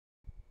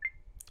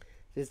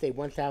This is day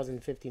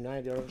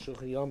 1059, the Arukh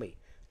HaShulchan Yomi.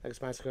 Like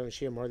sponsor on the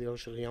Shir, more of the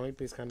Arukh HaShulchan Yomi.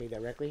 Please come me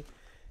directly.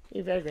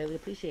 We very greatly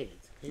appreciate it.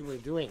 Here we're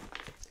doing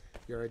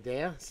your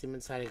Adea,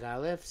 Simon Tzadik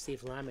Aleph,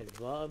 Sif Lamed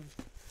Vav,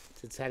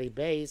 to Tzadik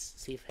Beis,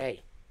 Sif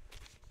Hey.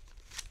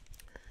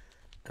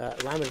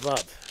 Lamed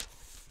Vav.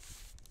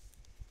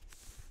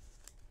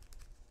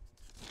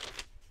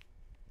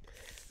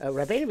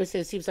 Rabbeinu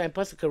says Sif Zayin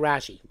Pasuk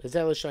Rashi,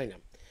 Bezel Shoina.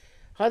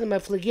 Hadam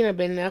Afligina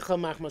ben Nechel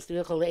Machmas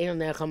Tilchel Le'enu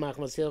Nechel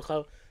Machmas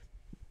Tilchel.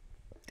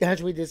 How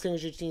should we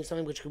distinguish between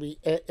something which could be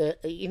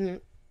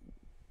eaten,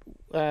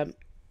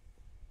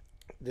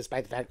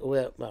 despite the fact,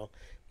 with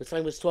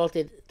something was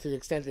salted to the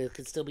extent that it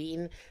could still be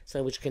eaten,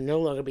 something which can no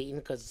longer be eaten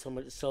because it's so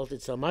much,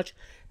 salted so much.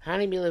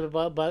 Hani mila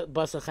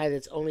basachai,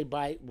 that's only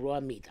by raw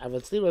meat.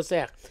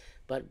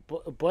 But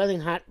boiling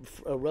hot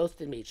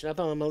roasted meat,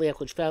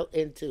 which fell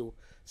into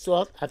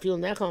salt,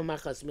 even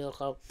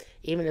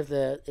if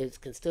it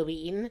can still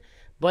be eaten.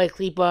 Boy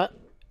klipa,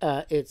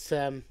 it's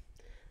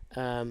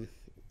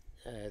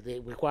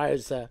it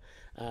requires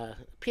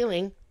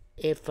peeling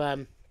if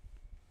the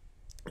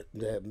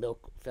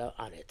milk fell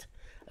on it.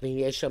 I mean,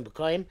 there are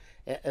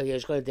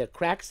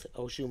cracks,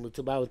 or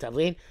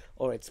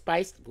it's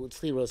spiced,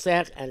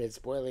 and it's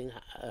boiling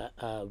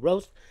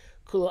roast.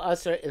 Kula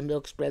Aser, and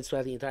milk spreads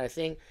throughout the entire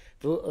thing.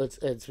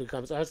 It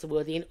becomes Aser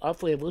Wudin.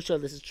 Afui and Vushal,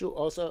 this is true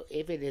also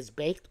if it is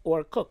baked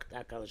or cooked.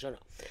 My Dovin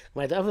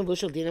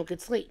Vushal Dinam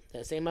could sleep.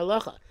 The same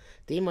Malacha.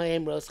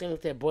 Dimayim Roskim,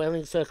 if they're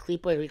boiling, so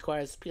Klipa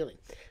requires peeling.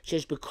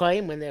 Shish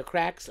Bekoim, when they're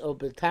cracks, or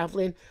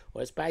Betavlin,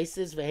 or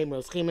spices, Vahim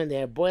Roskim, and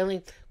they're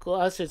boiling.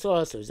 Kula Aser, it's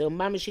also. So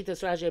Mamashita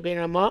Sraja Ben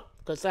Ramah,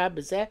 Kosab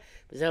Bezeh,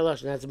 Bezeh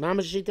Losh. That's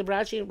Mamashita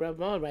Brashi,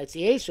 Ramah writes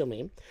the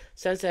Yeshomim,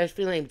 Sunset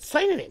feeling,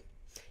 Tsainanim.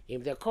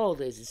 If they're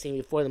cold, as you see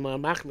before the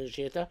Machmir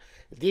Shita,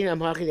 Dinam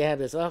Haki, they have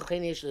this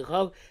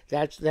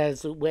that's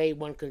the way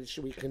we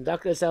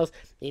conduct ourselves.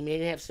 You may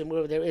have some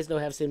move, there is no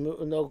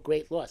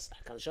great loss.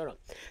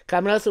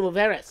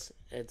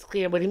 It's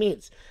clear what he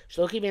means. It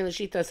was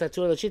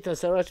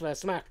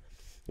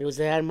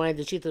had in mind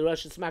the Shita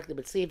Russian smack,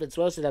 but see if it's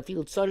roasted, I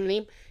feel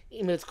tsonanim,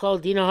 even it's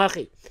called Dina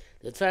Haki.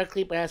 The Tsar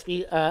Klipa has to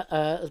be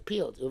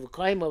peeled.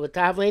 Uvakoim over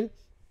Tavlin,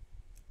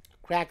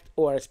 cracked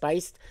or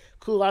spiced.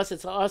 Kulas,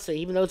 it's also,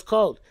 even though it's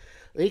cold.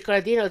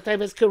 Ricardino, the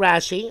type is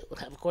Karashi.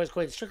 Of course,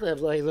 according to Strickland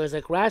law, he learns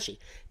like Rashi.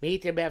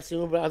 Meat there have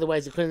some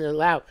otherwise he couldn't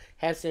allow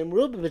have some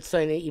ruba but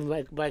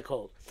even by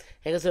cold.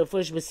 Hegas of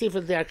first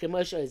Basifa there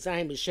Kemosh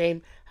Zain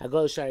B'Shem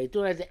Hagol Shari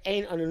Tura the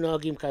Ain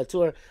Anunogim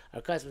Katur our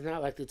custom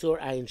not like the Tur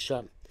Ayin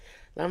Sham.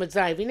 Lamed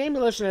Zayin, we name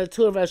the Lashon of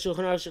Tur Vashulchan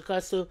Aruch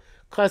Kasu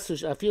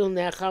Afil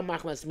Necha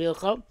Machmas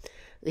Milcha.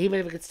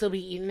 Even if it could still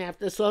be eaten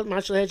after the salt,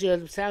 Marshal Hedge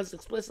sounds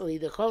explicitly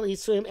the Kol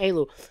Yisuim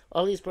Elu,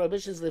 all these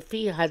prohibitions,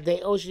 Lefi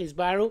Hadei Oshnis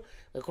Baru,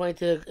 according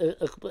to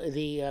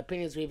the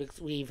opinions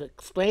we've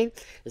explained,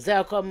 it's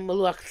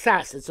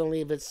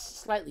only if it's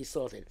slightly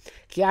salted.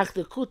 Kiach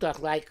the Kutach,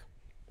 like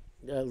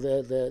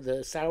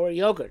the sour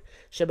yogurt.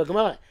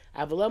 Shebagamah,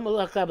 Avalam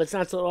Maluach, but it's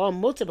not so all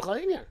mutter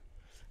b'chalinyan.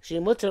 She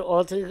mutter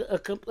all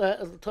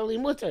totally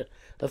mutter.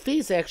 The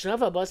fee section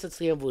of a basat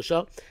tzliam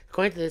vusha.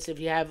 According to this, if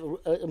you have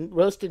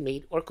roasted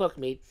meat or cooked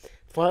meat,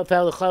 fell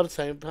the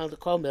chavtzayim, pound the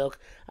cold milk,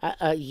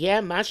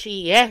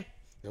 mashi,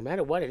 no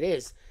matter what it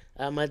is,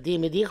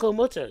 medicho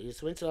mutter. You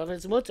swing to oven,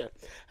 it's mutter.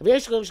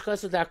 Aviyashkom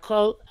shkasu da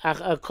kol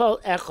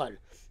echon,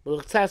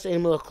 mulchtas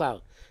and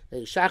mulchklau. The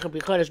shachar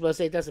b'chodesh both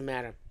say it doesn't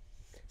matter.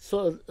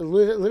 So a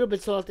little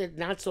bit salted,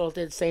 not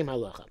salted, same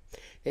halacha.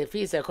 The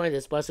fee section according to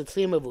this basat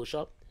tzliam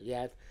vusha. You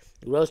have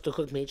roast or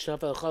cooked meat,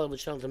 shafel cholov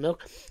with chunks of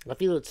milk. I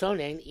feel it's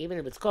sonain, even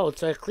if it's cold.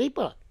 So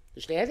klipa,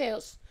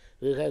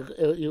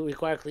 you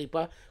require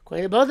klipa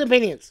according to both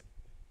opinions.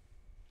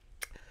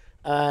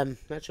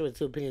 Not sure what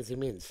two opinions he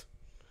means.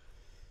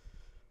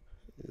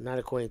 Not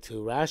according to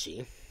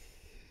Rashi. It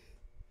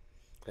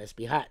has to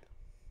be hot.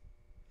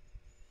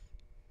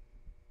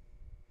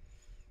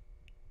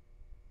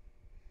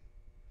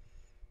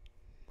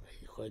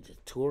 According to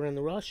Tur and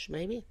the Rush,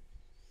 maybe.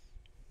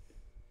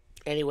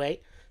 Anyway,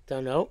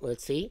 don't know.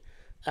 Let's see.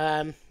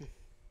 If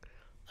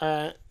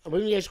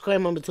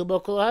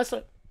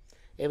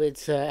it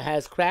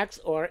has cracks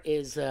or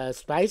is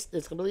spiced,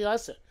 it's completely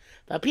awesome.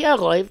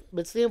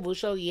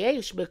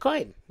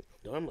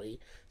 Normally,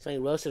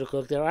 something roasted or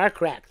cooked, there are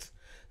cracks.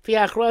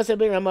 According to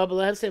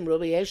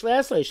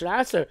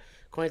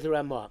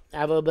Ramah.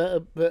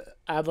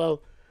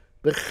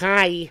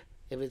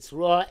 If it's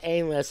raw,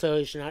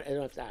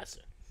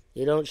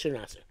 you don't should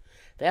not.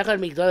 They go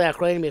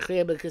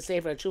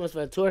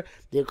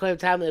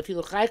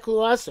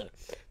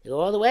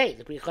all the way.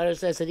 The Pre-Chodesh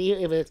says that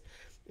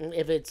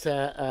if it's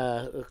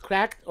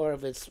cracked or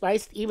if it's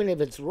spiced, even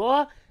if it's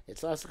raw,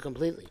 it's also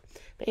completely.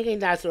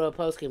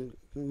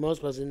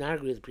 Most poskim not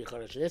agree with the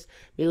Pre-Chodesh in this.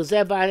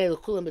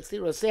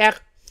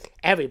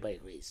 Everybody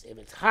agrees. If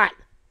it's hot,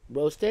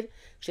 roasted,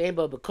 and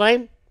there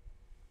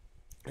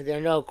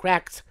are no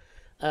cracks,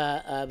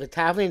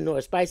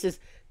 nor spices,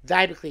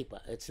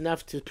 it's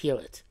enough to peel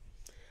it.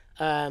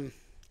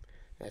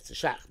 That's a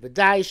shock. But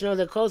you know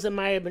the koza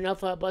maya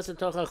benofa basa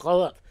tocha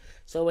cholov.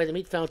 So where the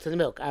meat fell into the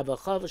milk.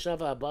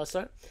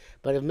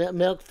 But if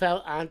milk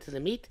fell onto the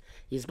meat,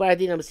 he's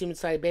baradina b'siman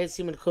side base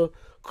siman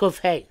kuf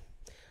hey.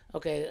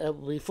 Okay,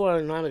 before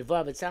in Lamed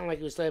Vav, it sounded like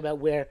he was talking about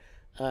where.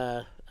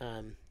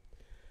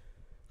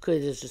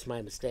 Could it's just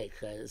my mistake.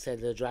 It said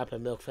the drop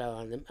of milk fell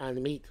on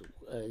the meat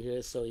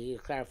here, so he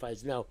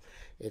clarifies no,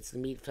 it's the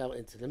meat fell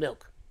into the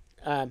milk.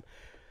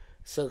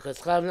 So because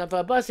chalav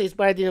nafal basa is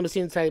baradina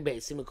b'siman side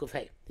base siman kuf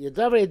hey. The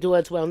davar do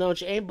it's well known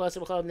she'ain basa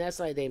b'chalav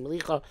nesai de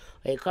melicha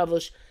or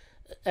kavush.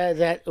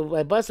 That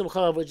by basa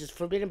b'chalav, which is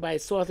forbidden by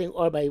salting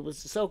or by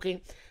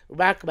soaking,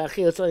 rak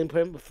b'achil, it's only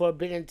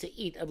forbidden to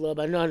eat of lo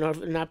banon, or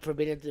not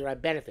forbidden to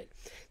derive benefit.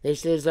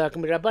 There's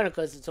rabbanon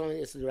because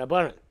it's the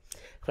rabbanon.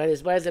 There we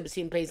explain.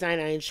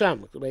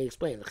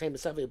 If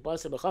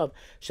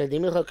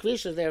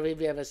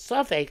you have a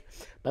suffix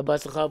by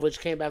basachov which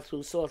came back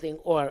through salting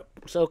or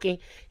soaking,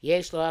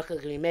 yesh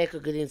lo'achal can make a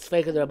good in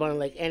sveka rabbanon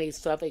like any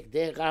suffix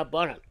de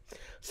rabbanon.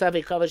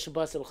 Suffix covers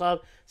basachov,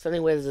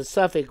 something where there's a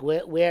suffix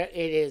where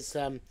it is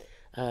soaked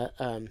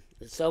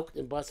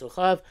in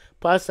basachov.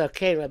 Pasa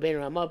kein rabbein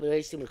ramah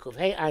b'reisim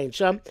l'kuvhei ayin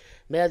sham.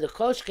 Mer the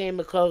kosh came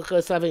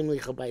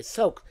by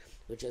soak,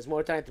 which has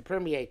more time to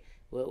permeate.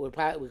 We go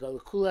to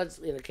kulans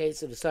in the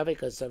case of a suffix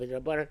because suffix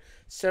rabbanon.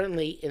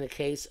 Certainly in the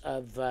case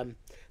of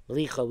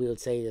melicha, we would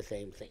say the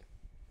same thing.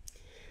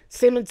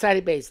 Siman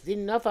tzadi base.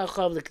 Didn't nafal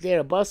chav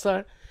l'kdera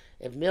basar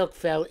if milk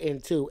fell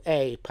into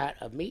a pot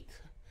of meat.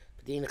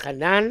 Din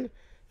chanan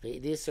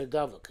v'idisar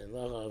davuk and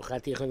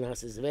chaticha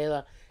nasis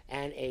vela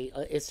and a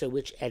isser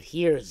which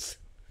adheres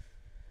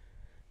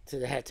to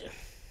the heter.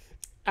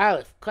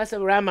 Aleph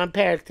kasav Rambam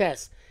perik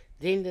tes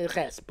din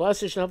ches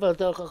basar shnafal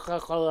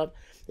tocha chalav.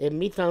 If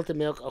meat fell into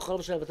milk, or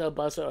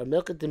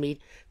milk into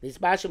meat, these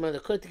bashim are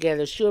cooked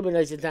together. Shur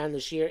b'noisitam, the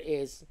shear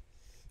is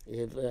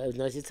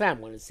noisitam,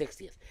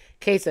 1/60th.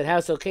 Case at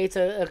house, so case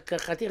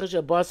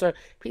chaticha basar,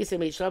 piece of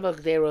meat,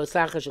 shavak dero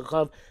sacha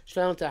shachov,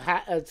 fell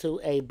to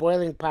a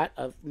boiling pot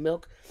of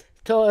milk.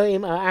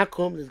 Toim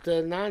akum,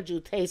 the non-Jew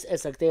tastes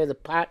as like the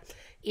pot.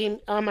 Im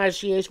amar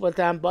sheish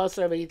batam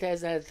basar, but he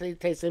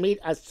tastes the meat.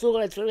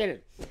 Asura, it's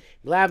forbidden.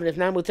 Blavin, if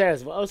not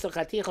muteres, v'osa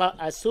chaticha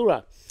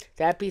asura.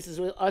 That piece is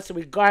also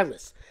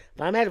regardless.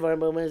 When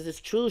is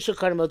this true? Is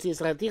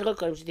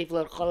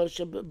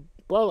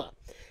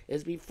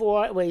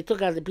before when he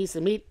took out the piece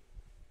of meat,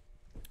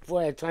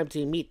 before it had time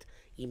to emit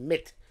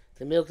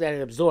the milk that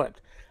it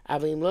absorbed.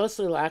 If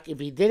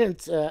he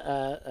didn't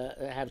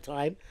have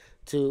time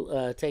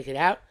to take it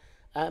out,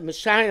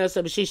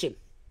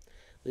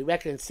 we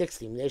reckon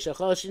 60.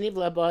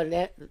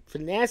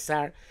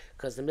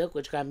 Because the milk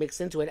which got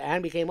mixed into it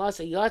and became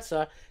also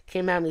yatsa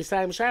came out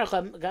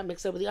got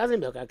mixed up with the other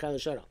milk. But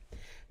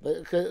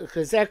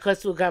because that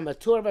kasu got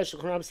matur by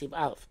shulchan siv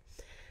alf.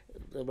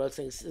 About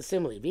saying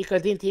similarly.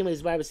 Vikadin tima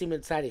is bar b'sim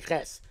tzadi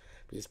ches.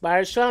 This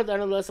bar shon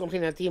don't know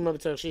something that tima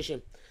b'tzor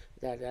shishim.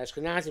 That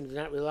Ashkenazim do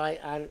not rely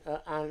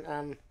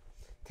on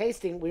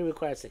tasting. We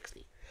require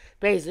 60.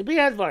 Basically, be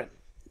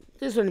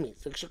this is what it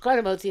means.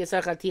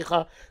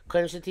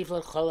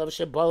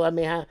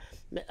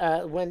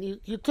 When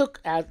you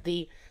took out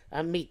the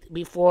meat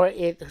before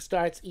it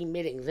starts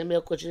emitting the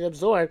milk which is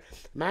absorbed,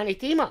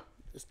 manitima,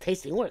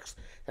 tasting works.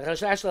 The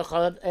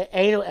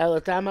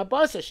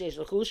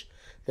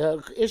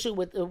issue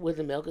with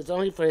the milk is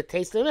only for the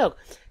taste of the milk,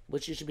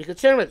 which you should be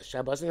concerned with.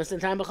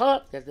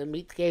 That the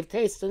meat gave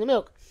taste to the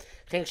milk.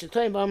 If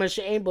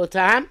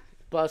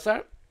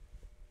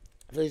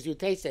you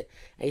taste it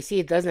and you see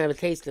it doesn't have a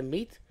taste of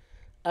meat,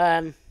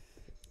 muter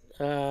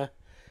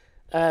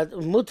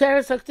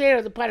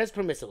sakter, the pot is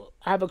permissible.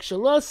 If you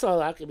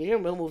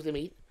didn't remove the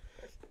meat,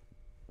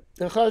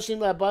 and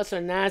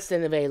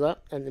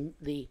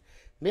the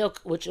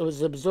milk which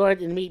was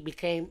absorbed in the meat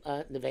became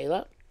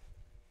nevela,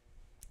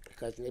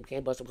 because it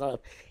became basar chalav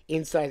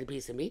inside the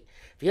piece of meat.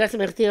 If you let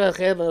them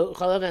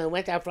chalav and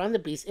went out from the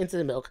piece into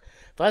the milk,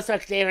 basar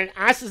sakter and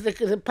asks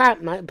the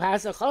pot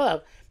basar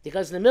chalav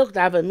because the milk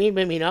dava min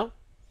b'mino.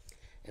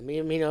 And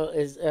mino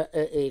is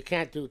you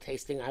can't do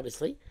tasting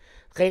obviously.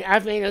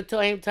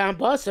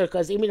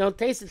 Because even don't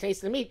taste the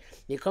taste of the meat,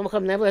 you come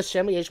nevertheless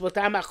shema yesh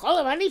botam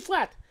acholav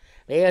haniflat.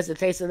 He has the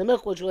taste of the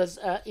milk which was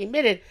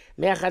emitted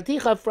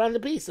me'achaticha from the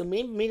piece. So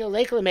mino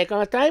lakely make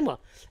on a timer.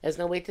 There's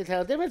no way to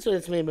tell the difference when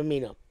it's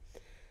mino.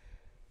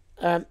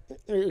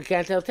 You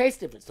can't tell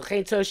taste difference. The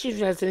chain so she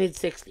has to need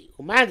 60.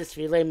 Umadis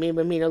relay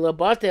mino lo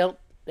batel.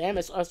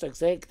 Bemis osak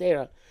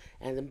zektera.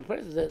 And the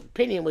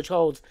opinion which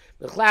holds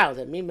the cloud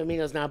that mino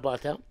is not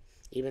batel,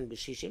 even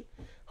b'shishim,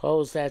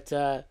 holds that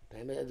the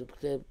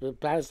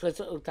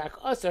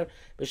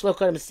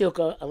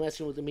unless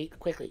you move the meat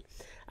quickly.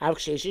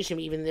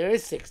 Even there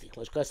is 60.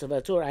 But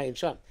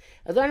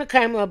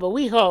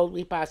we hold,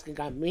 we pass can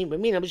come mino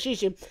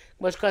b'shishim,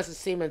 much cost of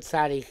semen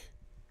tzadi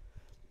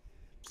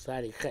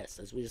ches.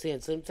 As we say in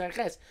semen tzadi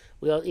ches,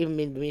 we all even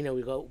mino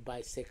we go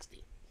by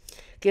 60.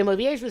 There are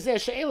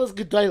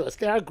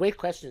great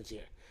questions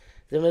here.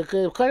 Good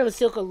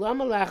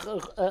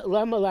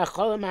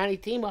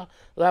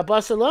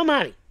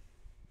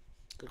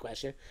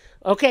question.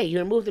 Okay, you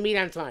remove the meat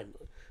on time,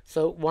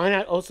 so why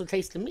not also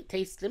taste the meat?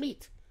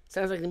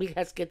 Sounds like the meat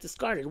has to get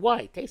discarded.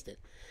 Why? Taste it.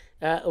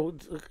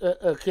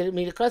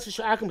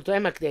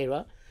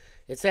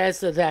 It says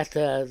that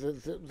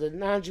the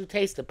non-Jew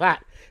taste the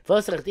pot,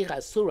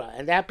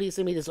 and that piece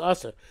of meat is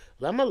also.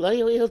 Why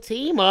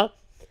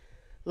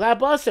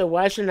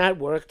should not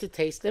work to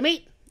taste the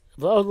meat?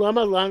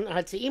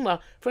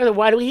 Further,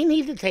 why do we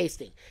need the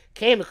tasting?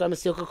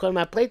 Since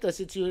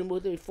you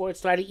removed it before it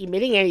started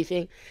emitting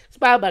anything,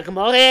 the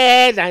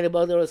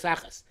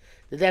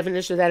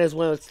definition of that is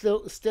when it's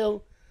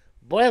still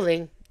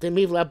boiling. The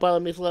mivla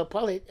bala mivla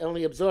polit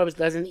only absorbs,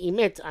 doesn't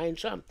emit ayin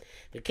sham.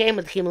 If it came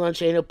with kimlon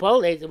sheinu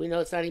polit, we know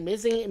it's not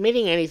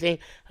emitting anything.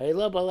 So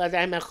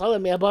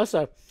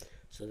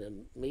the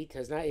meat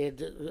has not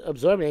yet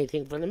absorbed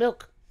anything from the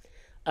milk.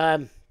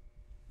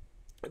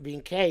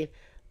 Being K,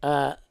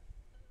 no,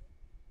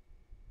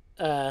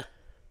 the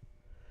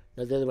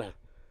other way.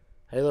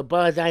 So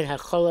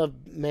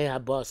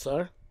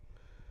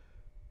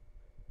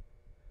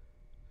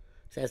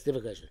that's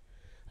difficult.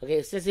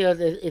 Okay, since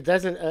it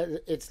doesn't,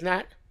 it's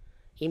not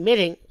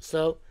emitting,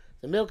 so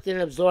the milk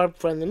didn't absorb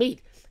from the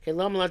meat. Okay,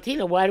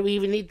 why do we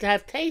even need to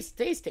have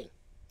tasting?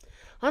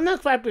 I'm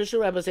not quite pretty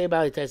sure Rabbi say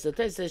about it. The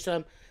taste is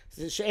it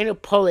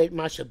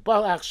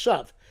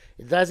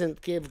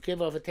doesn't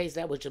give off a taste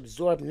that which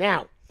absorbed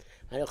now.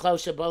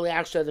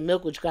 The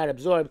milk which got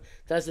absorbed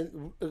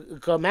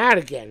doesn't come out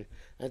again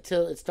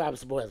until it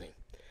stops boiling.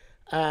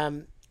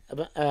 Whatever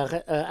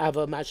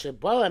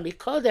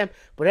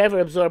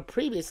absorbed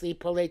previously,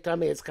 polei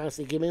tummy is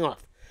constantly giving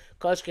off.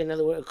 Koshke, in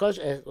other words,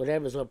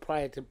 whatever is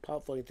prior to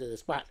falling to the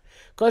spot.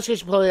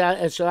 Koshke polei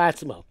as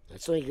shalatzmo.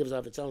 That's when it gives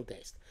off its own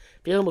taste.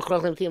 That's why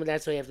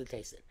you have to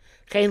taste it.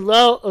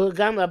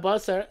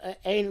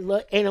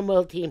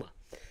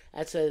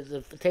 That's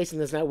the tasting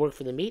does not work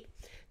for the meat.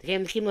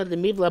 Since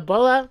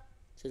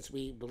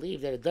we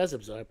believe that it does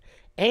absorb,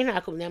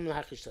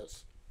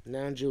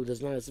 non-Jew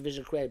does not have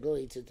sufficient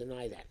credibility to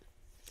deny that.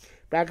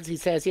 Brackets, he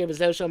says here, the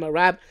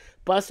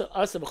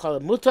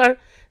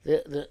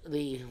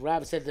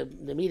Rab said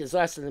the meat is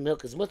us and the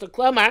milk is mutar.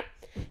 Klomar,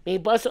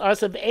 meaning basar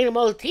also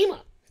b'einamol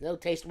tima. No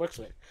taste works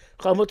with it.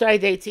 The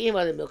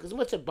milk is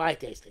mutar by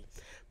tasting.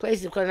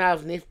 Places of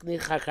Konav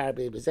nichakar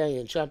b'bezay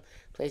and sham.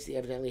 Places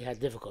evidently had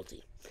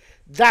difficulty.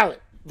 Dalit.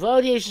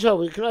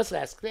 We can also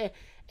ask,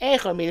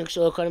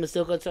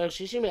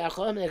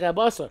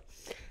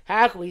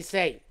 how can we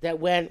say that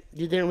when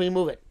you didn't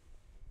remove it,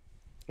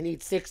 you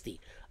need 60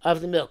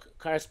 of the milk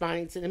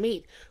corresponding to the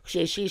meat?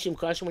 When you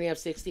have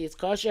 60, it's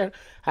kosher.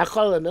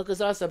 Milk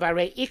is also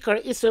primary issur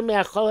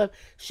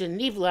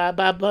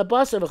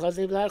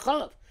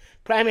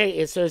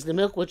is the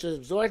milk which was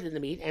absorbed in the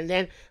meat and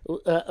then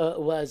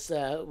was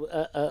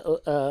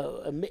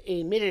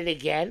emitted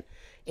again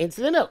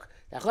into the milk.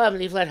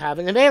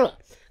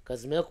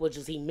 Because the milk which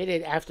is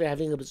emitted after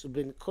having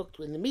been cooked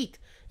with the meat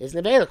is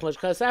nevela.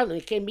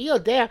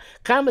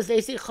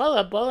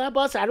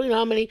 How do we know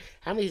how many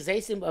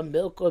zaysim of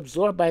milk are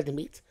absorbed by the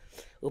meat?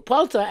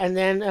 Upalta and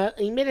then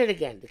emitted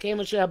again. The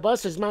came since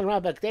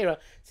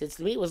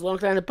the meat was long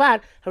time in the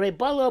pot.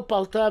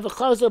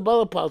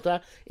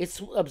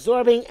 It's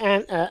absorbing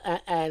and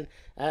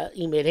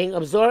emitting,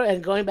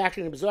 and going back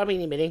and absorbing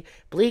and emitting.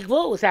 Bleak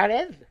without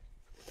end.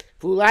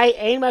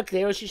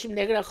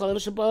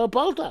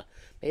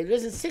 Maybe there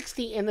isn't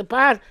 60 in the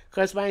pot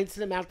corresponding to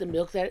the amount of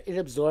milk that it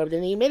absorbed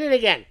and emitted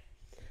again.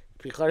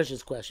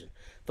 Pre-Chodesh's question.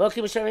 When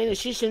we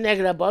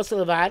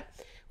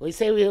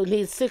say we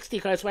need 60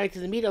 corresponding to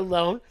the meat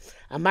alone,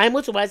 why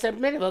is that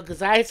permitted? Because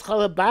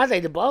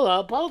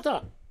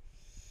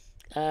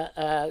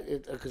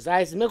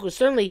the milk was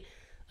certainly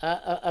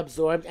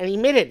absorbed and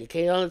emitted. Which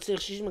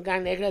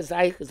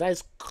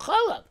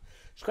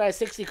requires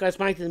 60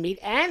 corresponding to the meat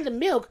and the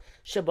milk,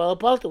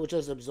 which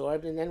was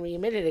absorbed and then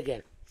re-emitted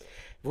again.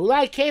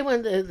 Vulai came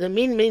when the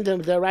mean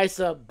of the rice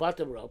of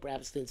butter bro,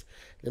 perhaps since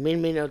the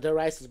mean of the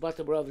rice is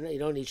butter bro, you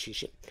don't need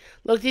shishim.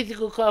 Look,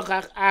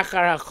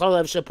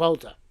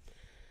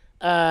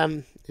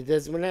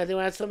 there's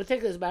some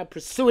particulars about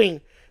pursuing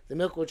the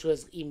milk which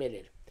was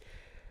emitted.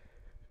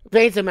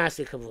 Not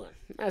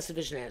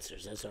sufficient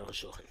answers. That's Arukh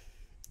HaShulchan.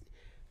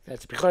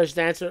 That's a Pichor's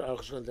answer. Arukh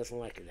HaShulchan doesn't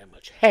like it that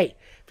much. Hey,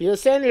 if you're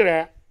saying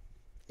that,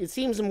 it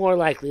seems more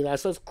likely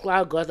that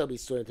cloud God will be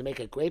stored to make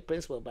a great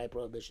principle by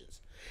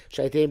prohibitions,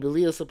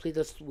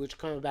 which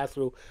come about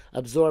through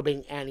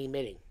absorbing and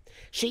emitting.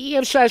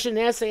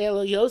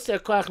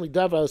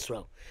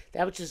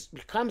 That which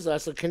becomes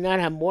usher cannot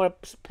have more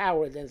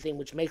power than the thing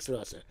which makes it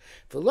usher.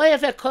 And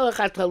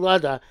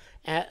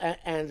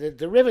the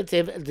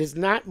derivative is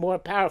not more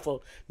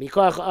powerful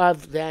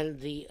than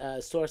the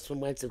source from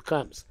whence it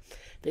comes.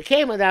 Since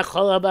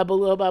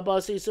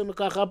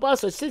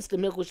the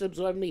milk which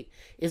absorbed meat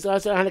is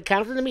also on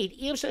account of the meat,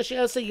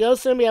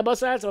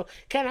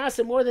 can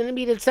also more than the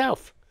meat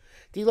itself.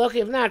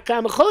 If not,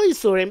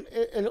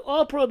 in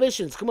all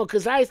prohibitions, where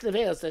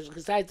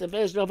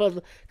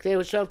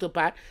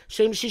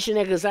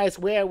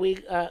we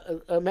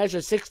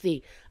measure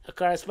 60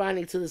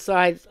 corresponding to the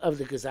size of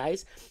the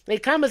kazais,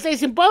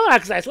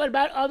 what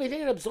about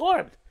everything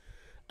absorbed?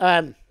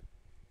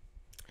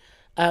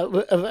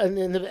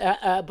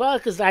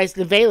 Balak is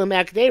nevela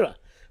makdera,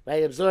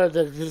 right? Absorb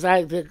the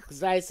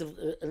zeis of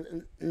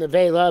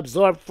nevela,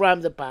 absorbed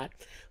from the pot.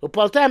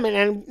 Upoltam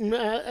and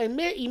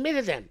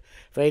emitted them.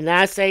 Very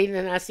nasay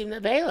and nasim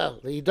nevela.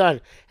 He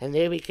done, and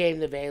they became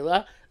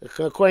nevela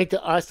according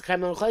to us.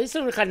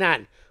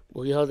 Kanan.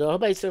 We hold the whole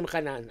Yisurim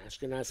Chanan.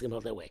 Ashkenazim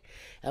hold that way.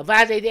 So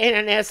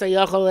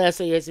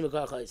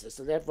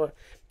therefore,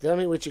 the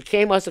only which you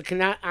came also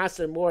cannot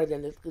answer more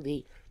than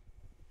the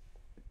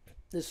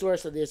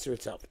source of the Isser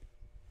itself.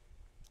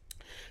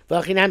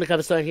 V'achinam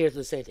becomes starting here to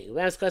the same thing.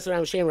 That's why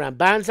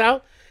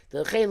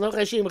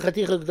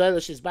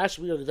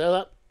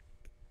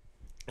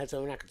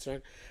we're not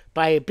concerned.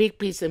 By a big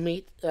piece of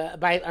meat,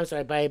 by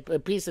a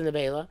piece of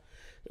nevela,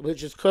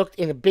 which is cooked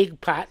in a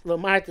big pot.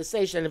 Lomar to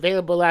say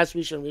available last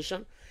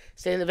rishon.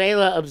 Say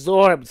nevela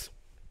absorbs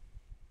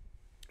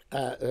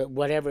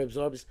whatever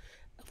absorbs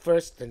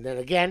first and then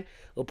again,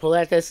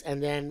 upoletes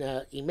and then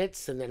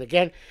emits and then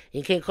again.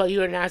 You can call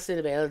you an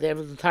acid nevela. They have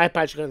the entire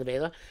pot going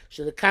nevela.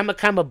 So the kama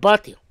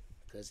batil,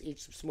 because each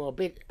small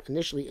bit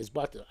initially is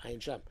batil.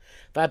 Ayin sham.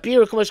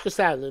 Va'apir k'mosh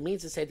k'sav. It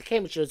means to say the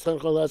kemet should turn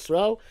kol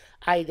asro.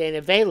 Ay de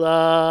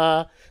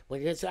nevela.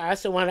 When you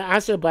also want to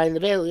answer by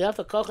nevela, you have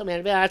to koch and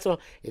nevela.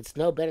 It's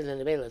no better than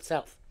nevela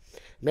itself.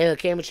 Mela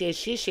kemet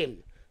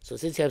shishim. So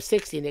since you have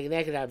 60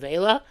 negative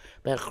avela,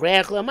 but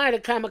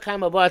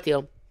kama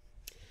batil.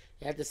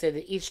 You have to say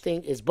that each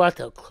thing is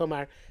batil.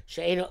 Klomar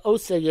she'ena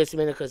osa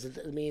yosmina, because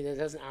it means it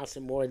doesn't answer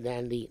more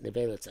than the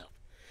nevela itself.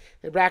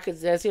 The bracket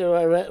says here,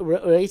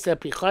 Reisa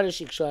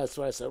Pichodesh Iksha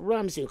Aswarasa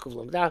Rams, you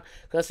kuvlum down,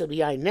 because it'll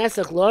be I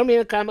Nesach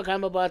Lormina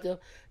Kama batil,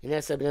 and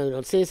Nesach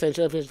don't say so, and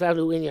she'll finish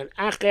Lavlu Winyan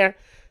Acher,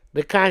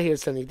 but can't hear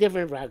something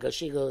different. Raga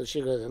Shigo,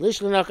 the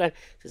Lishlanokan,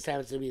 just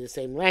happens to be the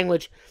same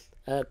language.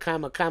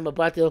 Kama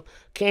batil,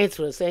 can't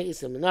for saying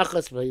it's a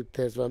menachas, but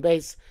there's one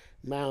base.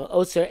 Mao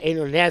Oser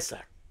Eno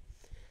Nesar.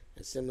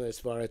 Similar as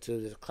far to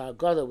the Cloud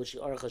Goda, which the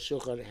Arukh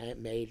HaShulchan had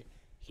made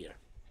here.